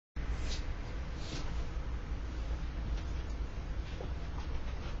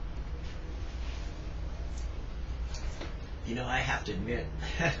You know, I have to admit,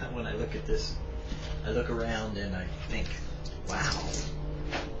 when I look at this, I look around and I think, wow,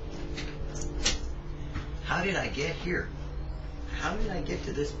 how did I get here? How did I get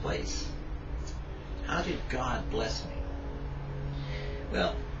to this place? How did God bless me?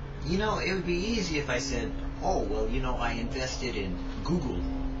 Well, you know, it would be easy if I said, oh, well, you know, I invested in Google,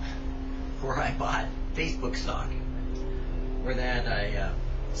 or I bought Facebook stock, or that I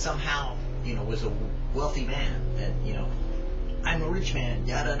somehow, you know, was a wealthy man, that, you know, I'm a rich man,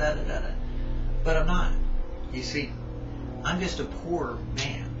 yada, da, da, da, da. But I'm not. You see, I'm just a poor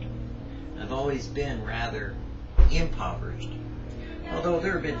man. I've always been rather impoverished. Although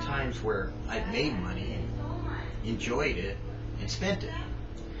there have been times where I've made money and enjoyed it and spent it.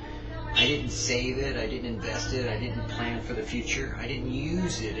 I didn't save it, I didn't invest it, I didn't plan for the future, I didn't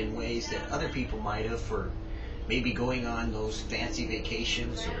use it in ways that other people might have for maybe going on those fancy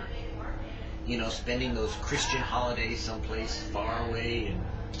vacations, or, you know, spending those Christian holidays someplace far away and,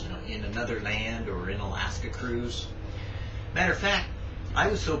 you know, in another land, or in Alaska cruise. Matter of fact, I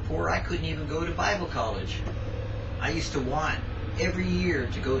was so poor I couldn't even go to Bible college. I used to want every year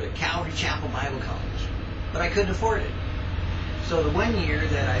to go to Calvary Chapel Bible College, but I couldn't afford it. So the one year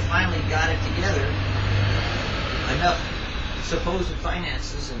that I finally got it together, enough supposed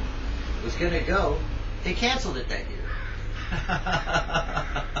finances, and was going to go, they canceled it that year.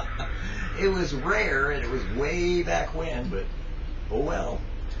 It was rare, and it was way back when, but oh well,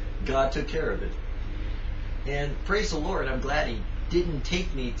 God took care of it. And praise the Lord, I'm glad He didn't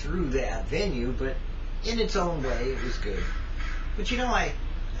take me through that venue, but in its own way, it was good. But you know, I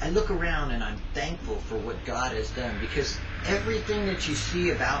look around and I'm thankful for what God has done, because everything that you see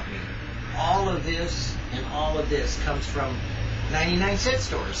about me, all of this and all of this, comes from 99-cent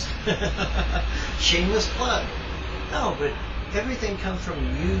stores. Shameless plug. No, but everything comes from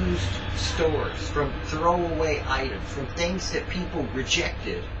used stores, from throwaway items, from things that people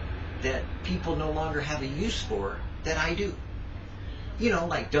rejected, that people no longer have a use for, that I do. You know,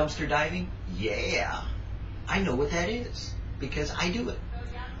 like dumpster diving. Yeah, I know what that is, because I do it.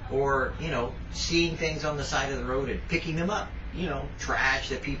 Or, you know, seeing things on the side of the road and picking them up. You know, trash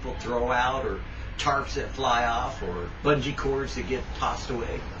that people throw out, or tarps that fly off, or bungee cords that get tossed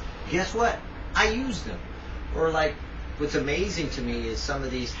away. Guess what? I use them. Or like, what's amazing to me is some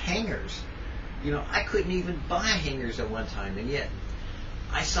of these hangers. You know, I couldn't even buy hangers at one time, and yet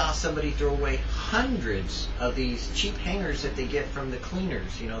I saw somebody throw away hundreds of these cheap hangers that they get from the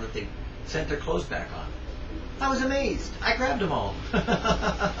cleaners, you know, that they sent their clothes back on. I was amazed. I grabbed them all.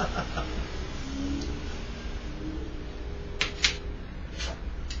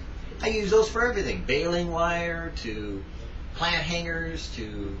 I use those for everything. Baling wire, to plant hangers,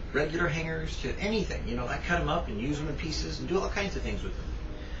 to regular hangers, to anything. You know, I cut them up and use them in pieces and do all kinds of things with them.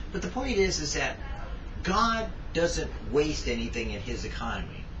 But the point is that God doesn't waste anything in His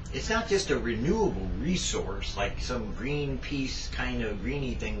economy. It's not just a renewable resource like some Greenpeace kind of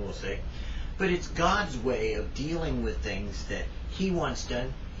greeny thing will say, but it's God's way of dealing with things that He wants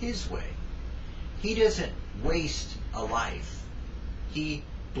done His way. He doesn't waste a life. He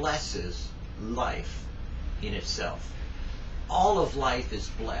blesses life in itself. All of life is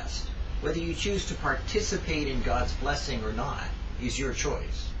blessed. Whether you choose to participate in God's blessing or not is your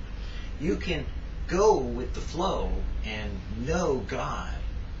choice. You can go with the flow and know God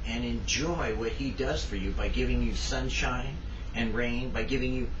and enjoy what He does for you by giving you sunshine and rain, by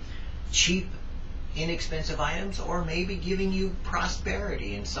giving you cheap, inexpensive items, or maybe giving you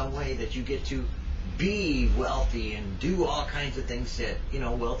prosperity in some way that you get to be wealthy and do all kinds of things that, you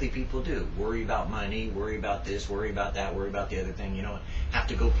know, wealthy people do. Worry about money, worry about this, worry about that, worry about the other thing, you know, have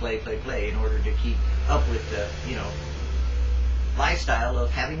to go play in order to keep up with the, you know, lifestyle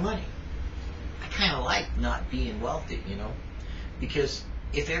of having money. I kind of like not being wealthy, you know, because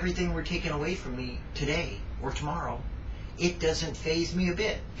if everything were taken away from me today or tomorrow, it doesn't faze me a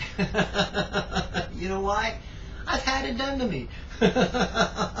bit. You know why? I've had it done to me.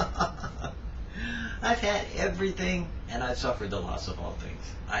 I've had everything, and I've suffered the loss of all things.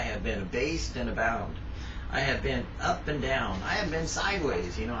 I have been abased and abound. I have been up and down. I have been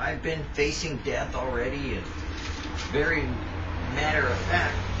sideways. You know, I've been facing death already, and very matter of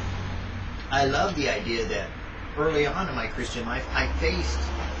fact, I love the idea that early on in my Christian life, I faced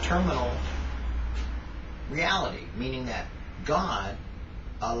terminal reality, meaning that God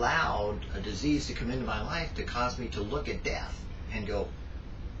allowed a disease to come into my life to cause me to look at death and go,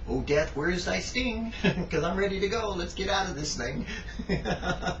 "Oh, death, where is thy sting? Because I'm ready to go. Let's get out of this thing."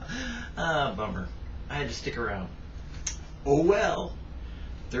 Bummer. I had to stick around. Oh well.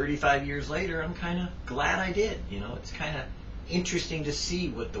 35 years later, I'm kind of glad I did. You know, it's kind of interesting to see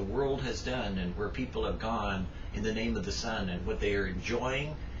what the world has done and where people have gone in the name of the Son and what they are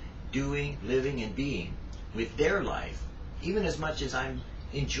enjoying, doing, living, and being with their life, even as much as I'm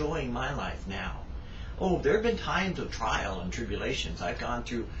enjoying my life now. Oh, there have been times of trial and tribulations. I've gone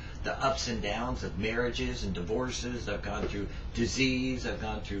through the ups and downs of marriages and divorces. I've gone through disease. I've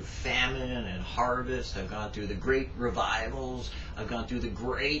gone through famine and harvest. I've gone through the great revivals. I've gone through the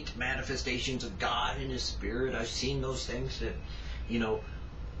great manifestations of God in His Spirit. I've seen those things that,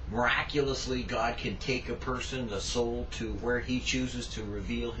 miraculously God can take a person, a soul, to where He chooses to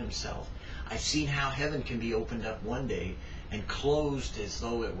reveal Himself. I've seen how heaven can be opened up one day and closed as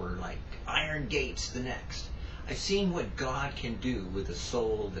though it were like iron gates the next. I've seen what God can do with a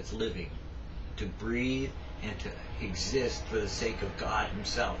soul that's living, to breathe and to exist for the sake of God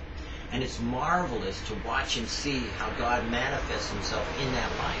Himself. And it's marvelous to watch and see how God manifests Himself in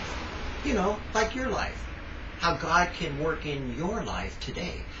that life. Like your life. How God can work in your life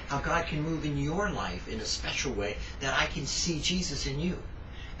today. How God can move in your life in a special way that I can see Jesus in you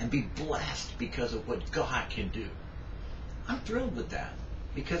and be blessed because of what God can do. I'm thrilled with that,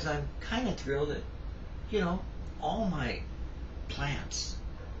 because I'm kind of thrilled that, all my plants,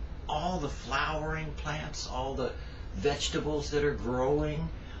 all the flowering plants, all the vegetables that are growing,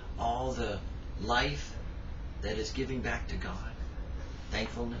 all the life that is giving back to God,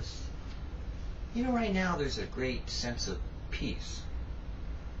 thankfulness. Right now there's a great sense of peace.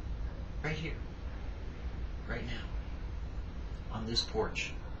 Right here. Right now. On this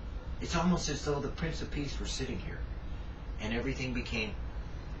porch. It's almost as though the Prince of Peace were sitting here. And everything became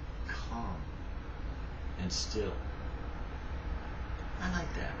calm and still. I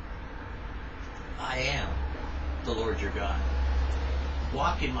like that. I am the Lord your God.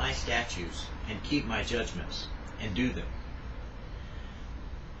 Walk in my statutes and keep my judgments and do them.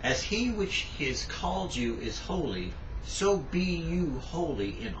 As He which has called you is holy, so be you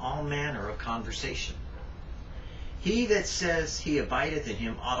holy in all manner of conversation. He that says he abideth in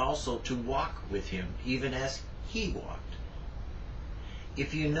Him ought also to walk with Him, even as He walked.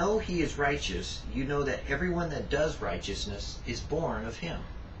 If you know He is righteous, you know that everyone that does righteousness is born of Him.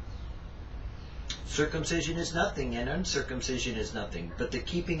 Circumcision is nothing, and uncircumcision is nothing, but the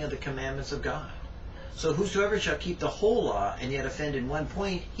keeping of the commandments of God. So whosoever shall keep the whole law, and yet offend in one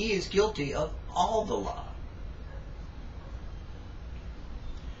point, he is guilty of all the law.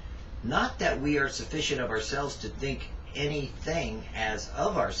 Not that we are sufficient of ourselves to think anything as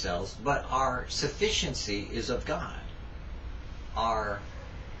of ourselves, but our sufficiency is of God. Our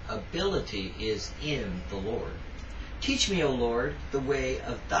ability is in the Lord. Teach me, O Lord, the way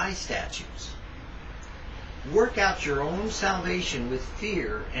of thy statutes. Work out your own salvation with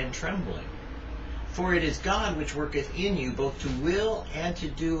fear and trembling. For it is God which worketh in you both to will and to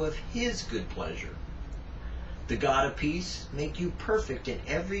do of His good pleasure. The God of peace make you perfect in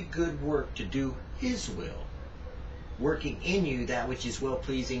every good work to do His will, working in you that which is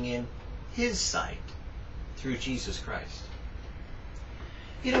well-pleasing in His sight, through Jesus Christ.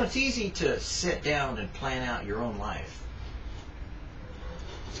 It's easy to sit down and plan out your own life.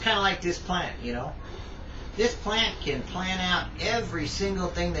 It's kind of like this plant, This plant can plan out every single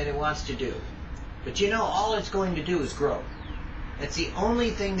thing that it wants to do. But all it's going to do is grow. That's the only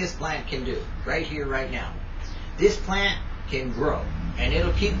thing this plant can do, right here, right now. This plant can grow, and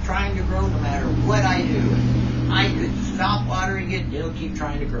it'll keep trying to grow no matter what I do. I could stop watering it, and it'll keep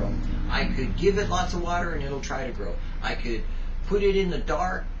trying to grow. I could give it lots of water, and it'll try to grow. I could put it in the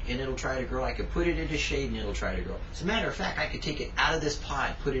dark, and it'll try to grow. I could put it into shade, and it'll try to grow. As a matter of fact, I could take it out of this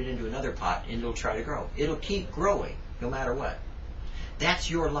pot, put it into another pot, and it'll try to grow. It'll keep growing, no matter what. That's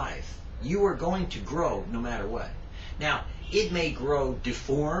your life. You are going to grow no matter what. Now, it may grow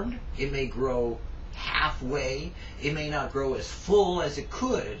deformed. It may grow halfway. It may not grow as full as it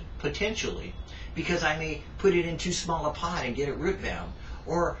could, potentially, because I may put it in too small a pot and get it root bound.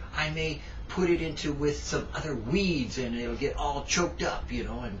 Or I may put it into with some other weeds and it'll get all choked up,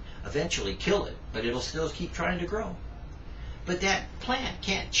 and eventually kill it. But it'll still keep trying to grow. But that plant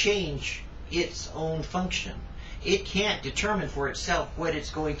can't change its own function. It can't determine for itself what it's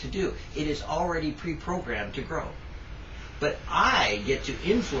going to do. It is already pre-programmed to grow. But I get to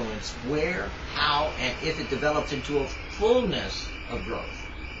influence where, how, and if it develops into a fullness of growth.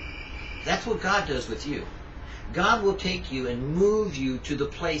 That's what God does with you. God will take you and move you to the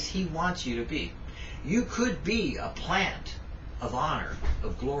place He wants you to be. You could be a plant of honor,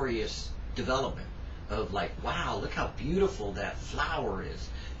 of glorious development, of like, wow, look how beautiful that flower is.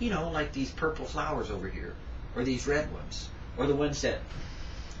 Like these purple flowers over here, or these red ones, or the ones that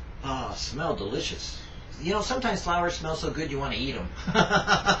smell delicious. Sometimes flowers smell so good you want to eat them.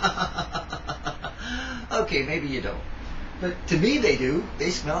 Okay, maybe you don't. But to me they do. They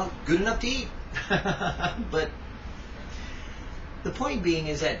smell good enough to eat. But the point being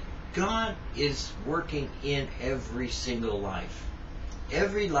is that God is working in every single life.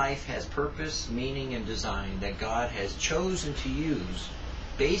 Every life has purpose, meaning, and design that God has chosen to use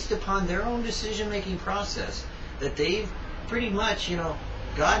based upon their own decision-making process that they've pretty much,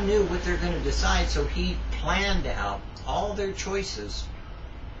 God knew what they're going to decide, so He planned out all their choices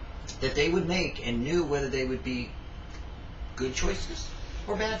that they would make and knew whether they would be good choices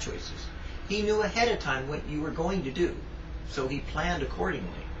or bad choices. He knew ahead of time what you were going to do, so He planned accordingly.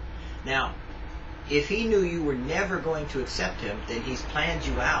 Now, if He knew you were never going to accept Him, then He's planned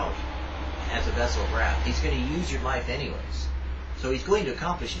you out as a vessel of wrath. He's going to use your life anyways. So He's going to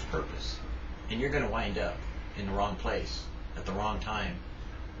accomplish His purpose. And you're going to wind up in the wrong place at the wrong time,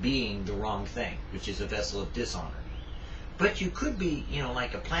 being the wrong thing, which is a vessel of dishonor. But you could be,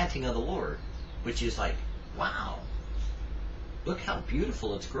 like a planting of the Lord, which is like, wow, look how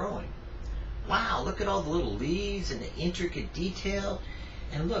beautiful it's growing. Wow, look at all the little leaves and the intricate detail.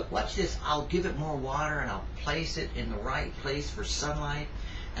 And look, watch this. I'll give it more water and I'll place it in the right place for sunlight.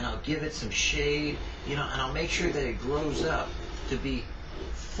 And I'll give it some shade, and I'll make sure that it grows up to be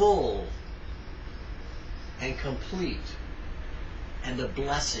full and complete and a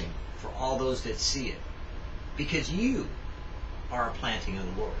blessing for all those that see it. Because you are a planting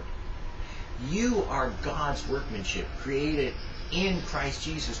of the Lord. You are God's workmanship, created in Christ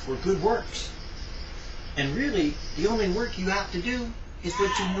Jesus for good works. And really, the only work you have to do is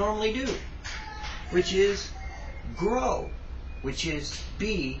what you normally do, which is grow, which is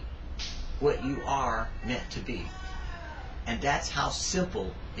be what you are meant to be. And that's how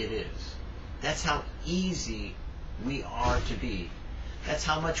simple it is. That's how easy we are to be. That's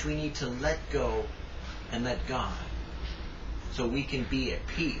how much we need to let go and let God, so we can be at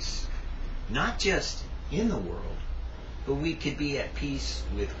peace, not just in the world, but we could be at peace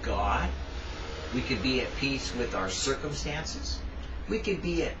with God. We could be at peace with our circumstances. We could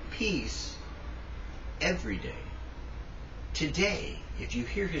be at peace every day. Today, if you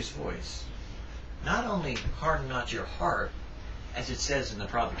hear His voice, not only harden not your heart, as it says in the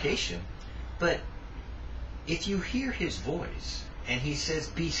provocation, but if you hear His voice and He says,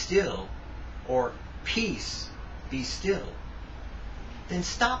 be still, or peace, be still, then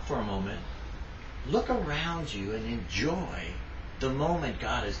stop for a moment, look around you and enjoy the moment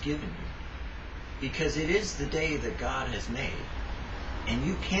God has given you. Because it is the day that God has made. And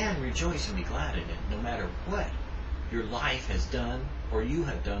you can rejoice and be glad in it, no matter what your life has done or you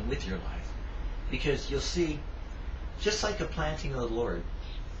have done with your life. Because you'll see, just like a planting of the Lord,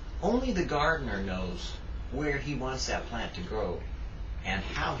 only the gardener knows where he wants that plant to grow and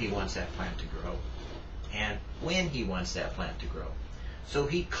how he wants that plant to grow and when he wants that plant to grow. So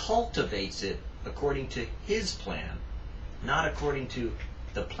he cultivates it according to his plan, not according to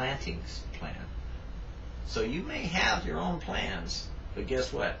the planting's plan. So you may have your own plans, but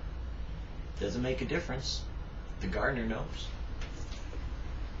guess what? Doesn't make a difference. The gardener knows.